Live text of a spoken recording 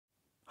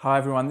Hi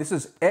everyone, this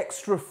is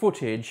extra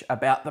footage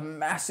about the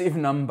massive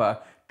number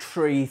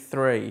tree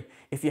 3.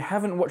 If you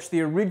haven't watched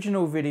the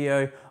original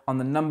video on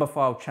the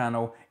Numberphile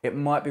channel, it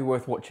might be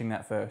worth watching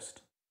that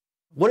first.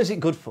 What is it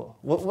good for?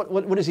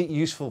 What is it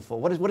useful for?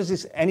 What is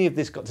this, any of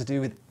this got to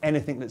do with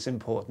anything that's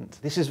important?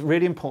 This is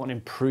really important in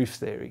proof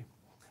theory.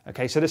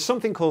 Okay, so there's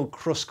something called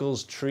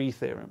Kruskal's tree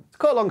theorem. To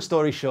cut a long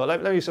story short,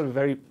 let me sort of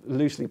very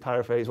loosely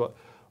paraphrase what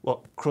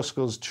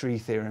Kruskal's tree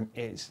theorem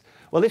is.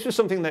 Well, this was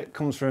something that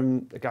comes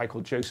from a guy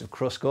called Joseph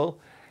Kruskal.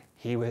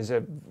 He was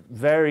a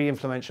very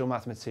influential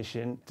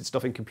mathematician, did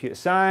stuff in computer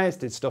science,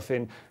 did stuff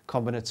in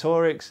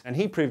combinatorics, and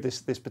he proved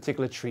this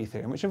particular tree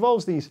theorem, which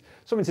involves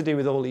something to do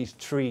with all these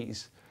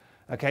trees.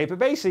 Okay, but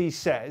basically he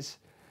says,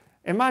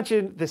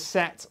 imagine the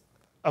set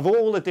of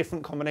all the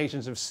different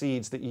combinations of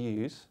seeds that you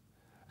use,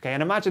 okay,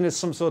 and imagine there's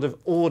some sort of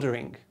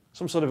ordering,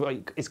 some sort of,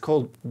 it's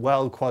called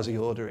well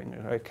quasi-ordering,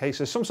 okay,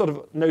 so some sort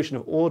of notion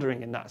of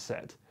ordering in that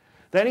set.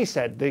 Then he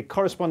said the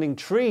corresponding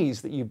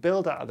trees that you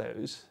build out of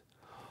those,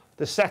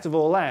 the set of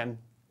all n,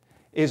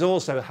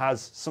 also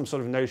has some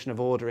sort of notion of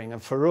ordering,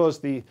 and for us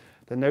the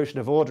notion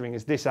of ordering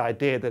is this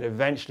idea that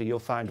eventually you'll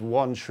find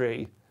one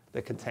tree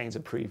that contains a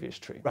previous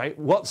tree, right?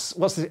 What's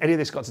any of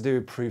this got to do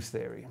with proof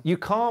theory? You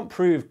can't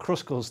prove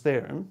Kruskal's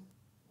theorem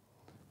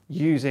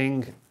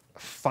using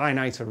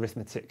finite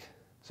arithmetic.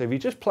 So if you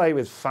just play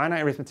with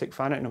finite arithmetic,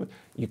 finite numbers,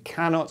 you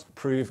cannot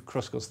prove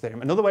Kruskal's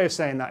theorem. Another way of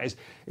saying that is,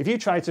 if you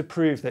try to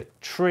prove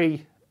that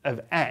tree of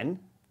n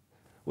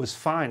was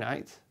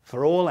finite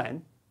for all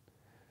n,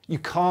 you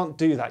can't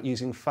do that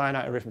using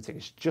finite arithmetic.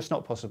 It's just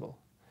not possible.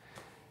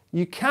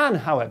 You can,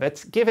 however,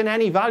 given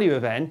any value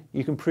of n,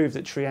 you can prove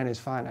that tree n is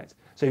finite.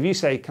 So if you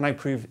say, can I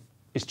prove,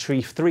 is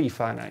tree 3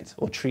 finite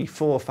or tree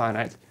 4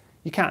 finite?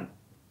 You can.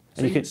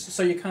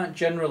 So you can't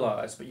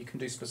generalize, but you can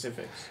do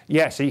specifics?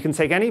 Yeah, so you can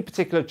take any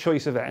particular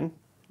choice of n,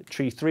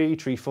 tree 3,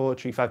 tree 4,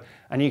 tree 5,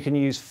 and you can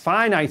use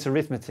finite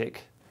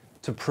arithmetic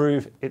to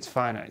prove it's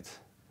finite.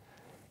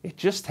 It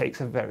just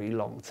takes a very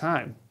long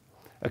time.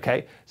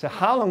 Okay, so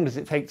how long does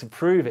it take to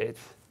prove it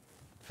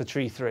for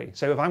tree 3?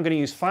 So if I'm going to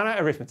use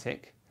finite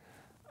arithmetic,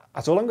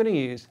 that's all I'm going to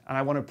use, and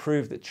I want to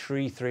prove that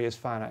tree 3 is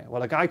finite.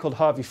 Well, a guy called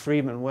Harvey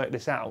Freeman worked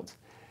this out,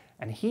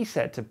 and he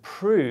said to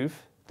prove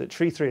that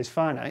tree 3 is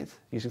finite,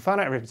 using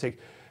finite arithmetic,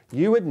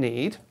 you would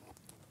need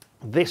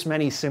this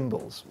many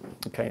symbols.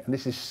 Okay, and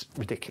this is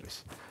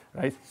ridiculous,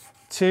 right?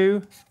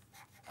 2,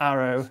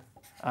 arrow,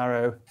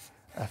 arrow,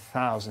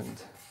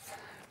 1,000.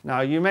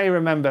 Now, you may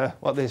remember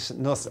what this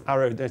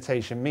arrow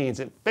notation means.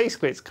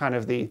 Basically, it's kind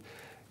of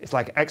it's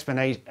like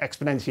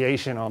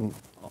exponentiation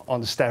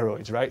on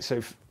steroids, right?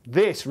 So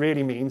this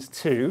really means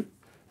 2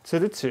 to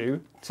the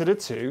 2 to the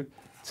 2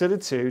 to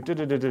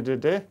the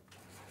 2,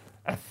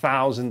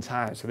 1,000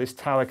 times. So this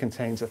tower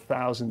contains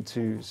 1,000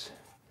 2s.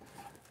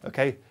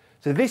 Okay,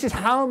 so this is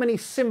how many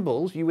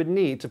symbols you would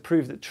need to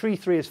prove that tree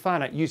 3 is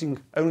finite using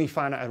only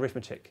finite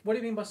arithmetic. What do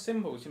you mean by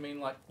symbols? You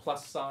mean like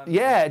plus signs?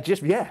 Yeah,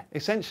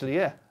 essentially,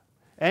 yeah.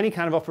 Any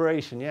kind of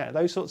operation, yeah,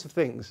 those sorts of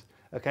things.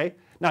 Okay,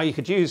 now you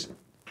could use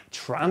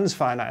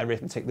transfinite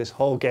arithmetic, this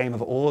whole game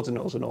of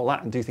ordinals and all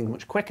that, and do things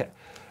much quicker,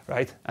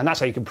 right? And that's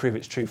how you can prove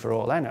it's true for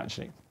all n,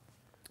 actually.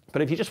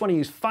 But if you just want to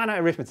use finite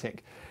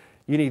arithmetic,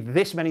 you need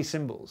this many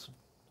symbols.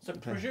 So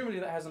presumably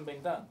that hasn't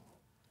been done.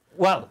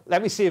 Well,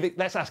 let me see if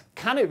let's ask,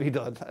 can it be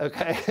done?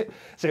 Okay,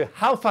 so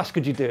how fast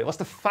could you do it? What's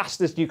the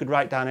fastest you could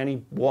write down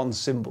any one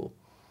symbol?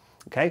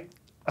 Okay,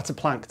 that's a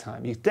Planck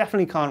time. You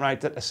definitely can't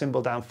write a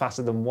symbol down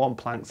faster than 1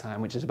 Planck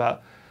time, which is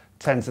about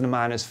 10 to the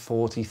minus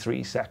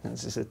 43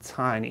 seconds. It's a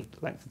tiny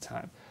length of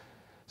time.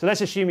 So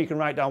let's assume you can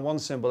write down one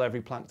symbol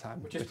every Planck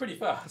time. Which is pretty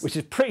fast. Which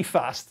is pretty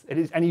fast. It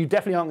is, and you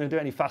definitely aren't going to do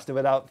it any faster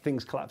without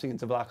things collapsing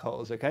into black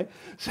holes, okay?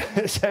 So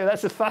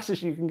that's the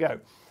fastest you can go.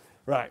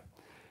 Right.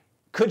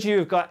 Could you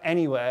have got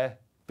anywhere,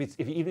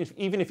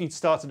 even if you'd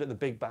started at the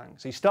Big Bang?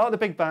 So you start at the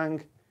Big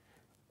Bang,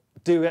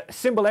 do a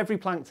symbol every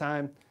Planck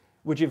time,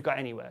 would you have got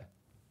anywhere?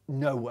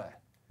 Nowhere.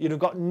 You'd have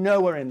got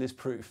nowhere in this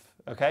proof,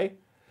 okay?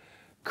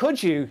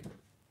 Could you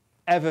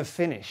ever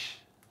finish?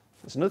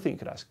 That's another thing you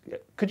could ask.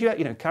 Could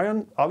you, carry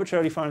on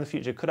arbitrarily far in the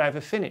future? Could I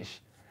ever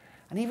finish?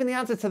 And even the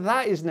answer to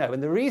that is no.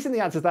 And the reason the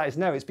answer to that is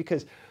no is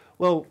because,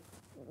 well,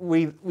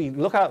 we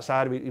look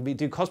outside, we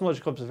do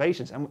cosmological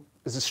observations, and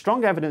there's a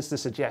strong evidence to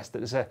suggest that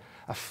there's a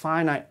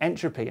finite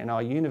entropy in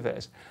our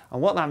universe.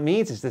 And what that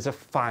means is there's a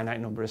finite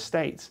number of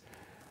states.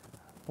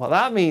 What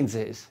that means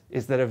is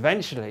that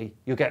eventually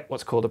you'll get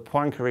what's called a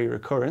Poincare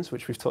recurrence,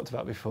 which we've talked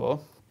about before,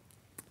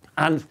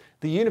 and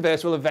the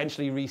universe will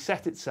eventually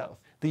reset itself.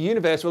 The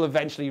universe will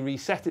eventually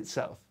reset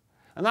itself.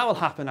 And that will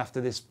happen after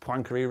this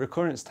Poincare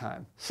recurrence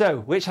time. So,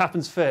 which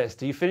happens first?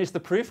 Do you finish the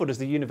proof or does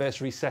the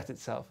universe reset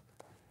itself?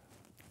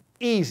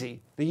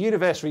 Easy. The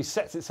universe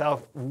resets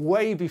itself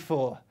way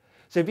before.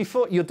 So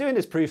before you're doing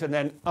this proof and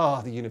then,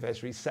 the universe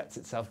resets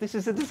itself. This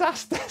is a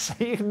disaster. So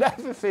you can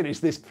never finish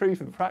this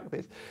proof in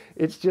practice.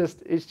 It's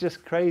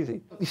just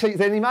crazy. So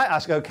then you might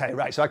ask, okay,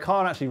 right, so I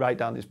can't actually write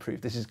down this proof.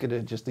 This is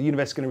going to the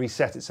universe is going to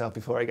reset itself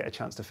before I get a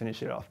chance to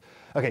finish it off.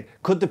 Okay,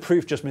 could the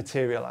proof just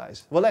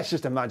materialize? Well, let's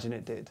just imagine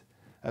it did.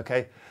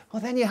 Okay,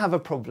 well then you have a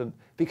problem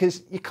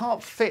because you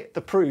can't fit the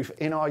proof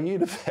in our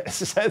universe.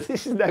 So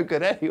this is no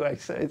good anyway.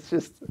 So it's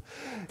just,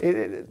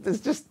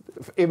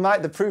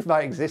 the proof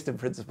might exist in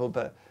principle,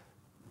 but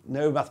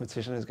no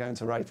mathematician is going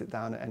to write it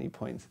down at any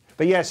point.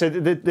 But yeah, so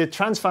the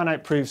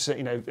transfinite proofs,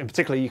 you know, in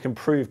particular, you can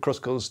prove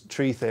Kruskal's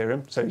tree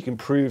theorem. So you can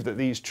prove that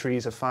these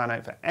trees are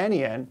finite for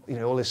any n. You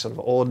know, all this sort of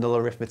ordinal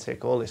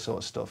arithmetic, all this sort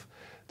of stuff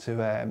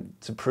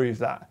to prove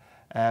that.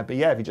 But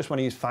yeah, if you just want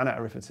to use finite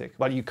arithmetic,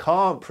 well, you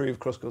can't prove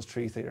Kruskal's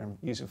tree theorem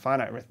using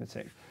finite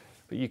arithmetic,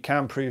 but you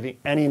can prove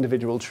any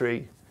individual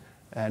tree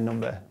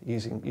number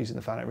using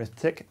the finite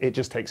arithmetic. It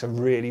just takes a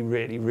really,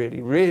 really,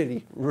 really,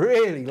 really,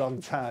 really long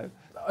time.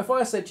 If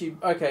I said to you,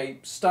 okay,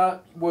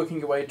 start working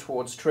your way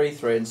towards tree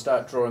 3 and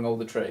start drawing all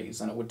the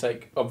trees, and it would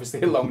take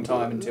obviously a long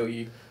time until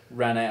you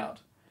ran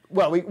out.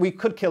 Well, we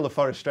could kill the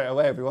forest straight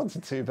away if we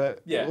wanted to,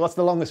 but yeah. What's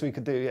the longest we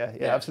could do? Yeah,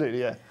 absolutely,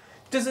 yeah.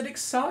 Does it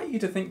excite you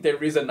to think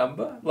there is a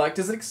number? Like,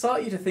 does it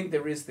excite you to think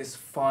there is this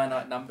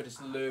finite number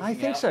just lurking I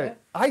think out so. there?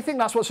 I think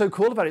that's what's so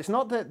cool about it. It's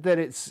not that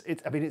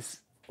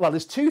well,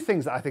 there's two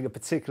things that I think are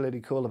particularly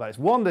cool about it. It's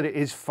one, that it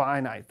is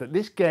finite, that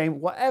this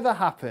game, whatever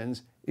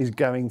happens, is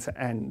going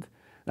to end.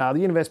 Now, the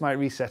universe might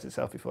reset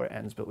itself before it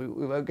ends, but we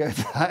won't go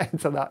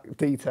into that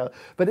detail.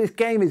 But this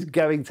game is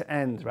going to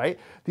end, right?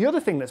 The other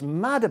thing that's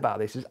mad about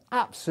this, is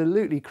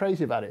absolutely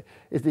crazy about it,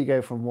 is that you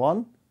go from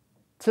 1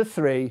 to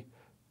 3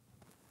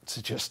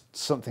 to just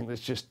something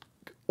that's just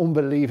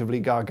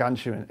unbelievably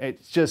gargantuan.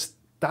 It's just,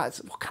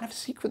 what kind of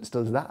sequence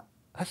does that?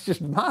 That's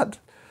just mad,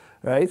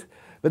 right?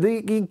 But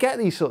you get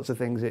these sorts of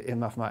things in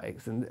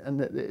mathematics,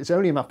 and it's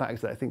only in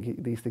mathematics that I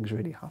think these things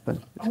really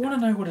happen. I want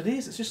to know what it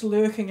is. It's just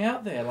lurking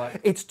out there. Like,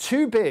 it's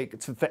too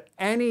big for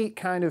any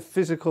kind of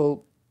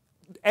physical,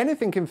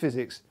 anything in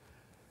physics.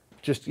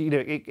 Just, you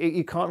know,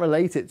 you can't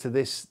relate it to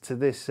this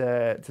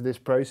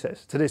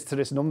process, to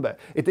this number.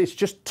 It's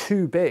just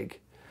too big.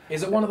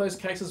 Is it one of those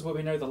cases where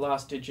we know the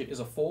last digit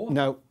is a 4?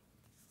 No.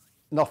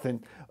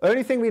 Nothing.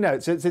 Only thing we know,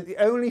 so the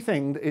only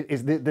thing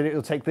is that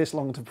it'll take this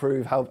long to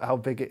prove how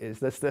big it is.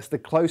 That's the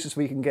closest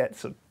we can get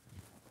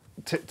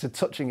to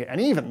touching it, and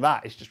even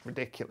that is just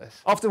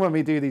ridiculous. Often when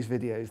we do these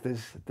videos,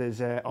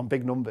 there's on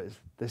big numbers,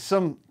 there's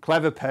some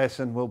clever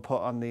person will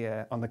put on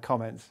the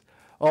comments,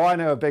 oh, I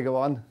know a bigger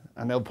one,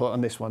 and they'll put on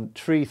this one,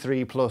 tree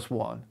 3 plus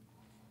 1.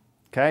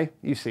 Okay,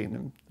 you've seen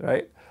them,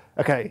 right?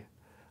 Okay,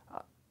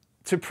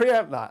 to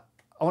preempt that,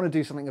 I want to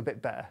do something a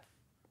bit better.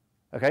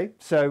 Okay,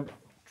 so.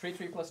 3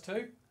 plus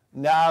 2?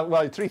 No,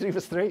 well, 3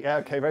 plus 3? Yeah,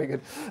 okay, very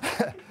good.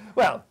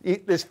 Well,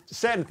 there's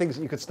certain things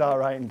that you could start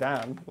writing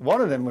down.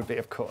 One of them would be,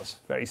 of course,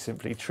 very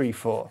simply, tree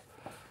 4. All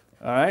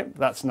right,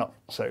 that's not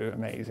so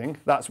amazing.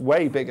 That's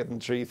way bigger than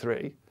tree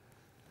 3.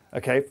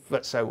 Okay,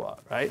 but so what,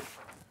 right?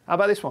 How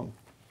about this one?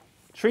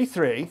 Tree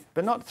 3,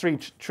 but not tree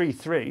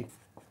 3.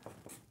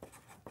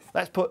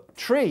 Let's put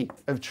tree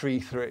of tree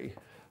 3.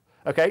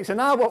 Okay, so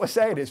now what we're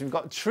saying is we've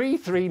got tree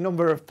 3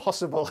 number of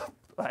possible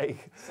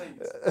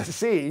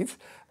seeds.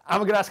 And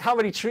we're going to ask, how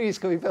many trees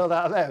can we build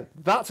out of there?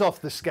 That's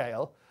off the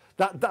scale.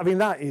 I mean,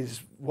 that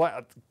is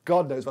what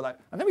God knows what that.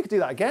 And then we could do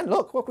that again.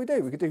 Look, what we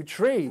do? We could do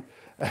tree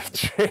of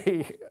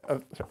tree.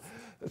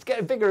 It's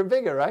getting bigger and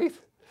bigger, right?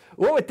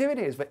 What we're doing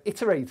here is we're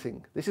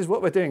iterating. This is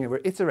what we're doing.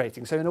 We're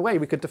iterating. So in a way,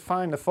 we could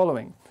define the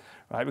following,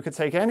 right? We could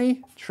take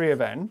any tree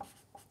of n.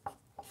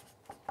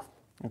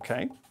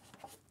 Okay. And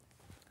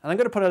I'm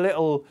going to put a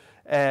little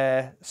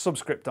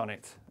subscript on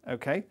it.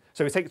 Okay.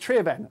 So we take tree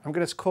of n. I'm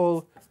going to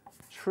call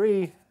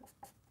tree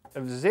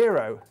of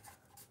 0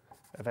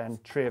 of n,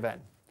 tree of n.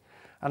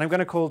 And I'm going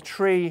to call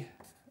tree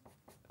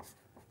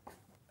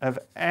of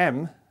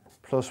m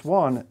plus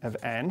 1 of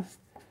n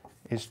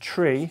is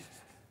tree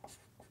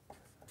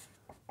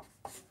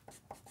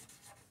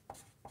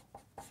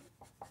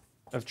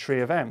of tree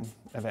of m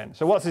of n.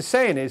 So what it's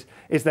saying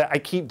is that I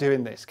keep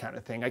doing this kind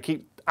of thing. I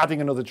keep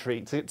adding another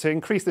tree. To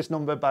increase this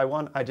number by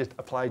 1, I just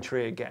apply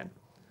tree again,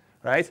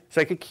 right?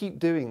 So I could keep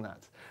doing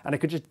that. And I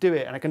could just do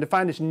it. And I can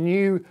define this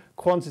new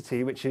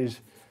quantity, which is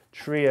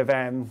tree of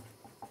m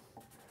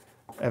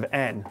of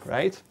n,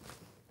 right?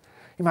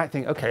 You might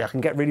think, okay, I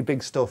can get really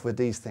big stuff with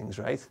these things,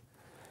 right?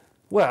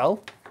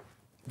 Well,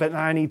 but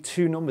now I need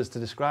 2 numbers to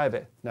describe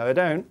it. No, I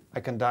don't. I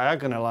can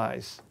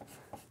diagonalize.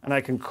 And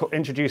I can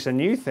introduce a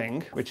new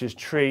thing, which is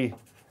tree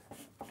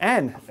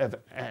n of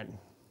n.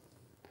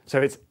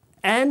 So it's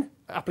n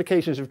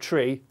applications of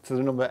tree to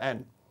the number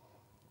n,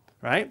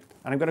 right?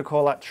 And I'm going to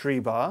call that tree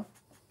bar.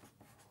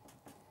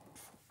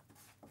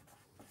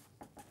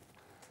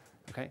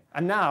 Okay,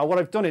 and now what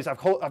I've done is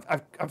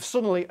I've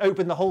suddenly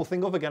opened the whole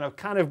thing up again. I've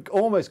kind of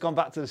almost gone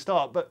back to the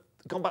start, but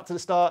gone back to the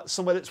start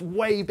somewhere that's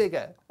way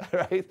bigger,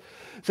 right?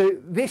 So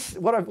this,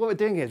 what we're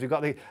doing here is we've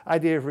got the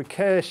idea of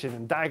recursion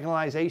and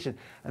diagonalization,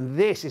 and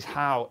this is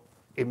how,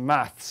 in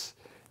maths,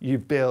 you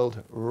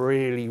build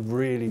really,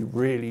 really,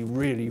 really,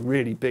 really,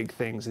 really big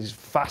things, these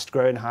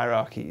fast-growing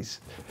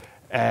hierarchies.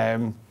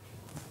 But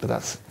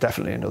that's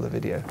definitely another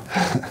video.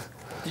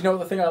 You know what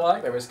the thing I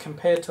like though is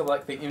compared to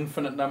like the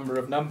infinite number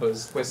of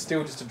numbers, we're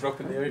still just a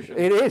drop in the ocean.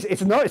 It is.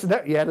 It's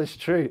not. Yeah, that's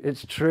true.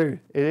 It's true.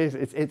 It is.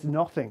 It's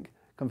nothing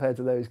compared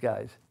to those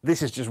guys.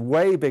 This is just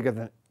way bigger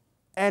than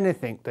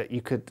anything that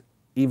you could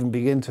even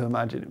begin to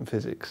imagine in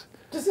physics.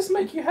 Does this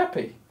make you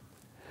happy?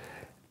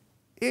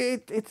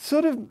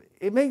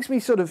 It makes me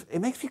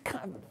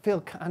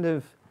feel kind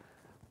of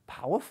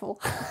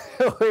powerful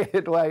in a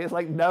weird way. It's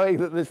like knowing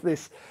that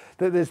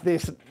there's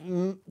this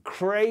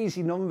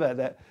crazy number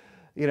that,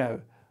 you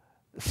know,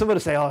 someone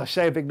will say, oh,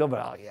 say a big number.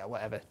 Oh yeah,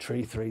 whatever,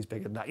 tree 3 is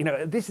bigger than that. You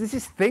know, this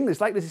thing, there's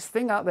this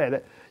thing out there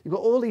that you've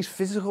got all these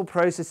physical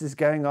processes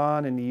going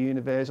on in the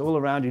universe all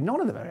around you. None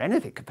of them are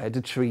anything compared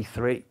to tree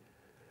 3.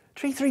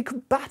 Tree 3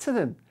 could batter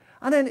them.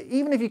 And then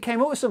even if you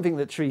came up with something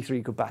that tree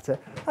 3 could batter,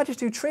 I just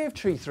do tree of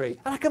tree 3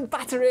 and I can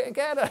batter it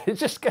again. It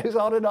just goes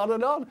on and on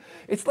and on.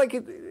 It's like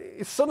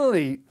it's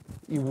suddenly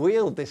you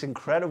wield this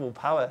incredible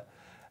power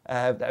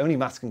that only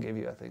maths can give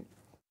you, I think.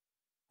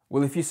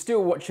 Well, if you're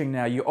still watching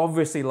now, you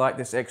obviously like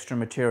this extra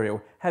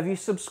material. Have you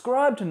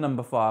subscribed to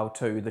Numberphile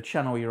 2, the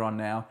channel you're on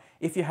now?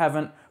 If you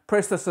haven't,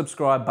 press the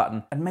subscribe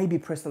button and maybe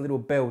press the little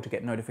bell to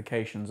get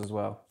notifications as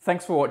well.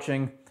 Thanks for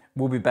watching.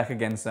 We'll be back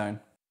again soon.